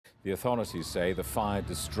The authorities say the fire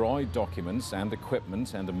destroyed documents and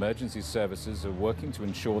equipment, and emergency services are working to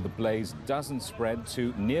ensure the blaze doesn't spread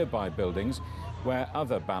to nearby buildings where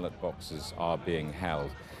other ballot boxes are being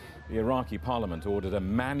held. The Iraqi parliament ordered a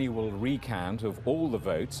manual recount of all the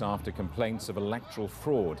votes after complaints of electoral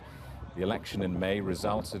fraud. The election in May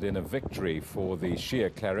resulted in a victory for the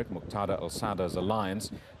Shia cleric Muqtada al-Sadr's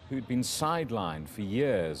alliance, who'd been sidelined for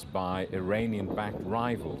years by Iranian-backed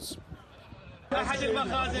rivals.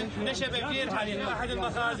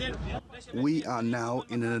 We are now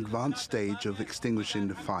in an advanced stage of extinguishing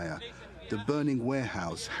the fire. The burning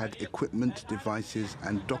warehouse had equipment, devices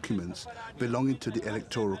and documents belonging to the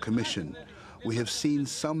Electoral Commission. We have seen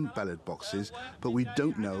some ballot boxes, but we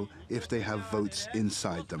don't know if they have votes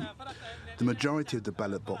inside them. The majority of the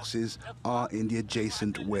ballot boxes are in the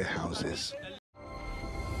adjacent warehouses.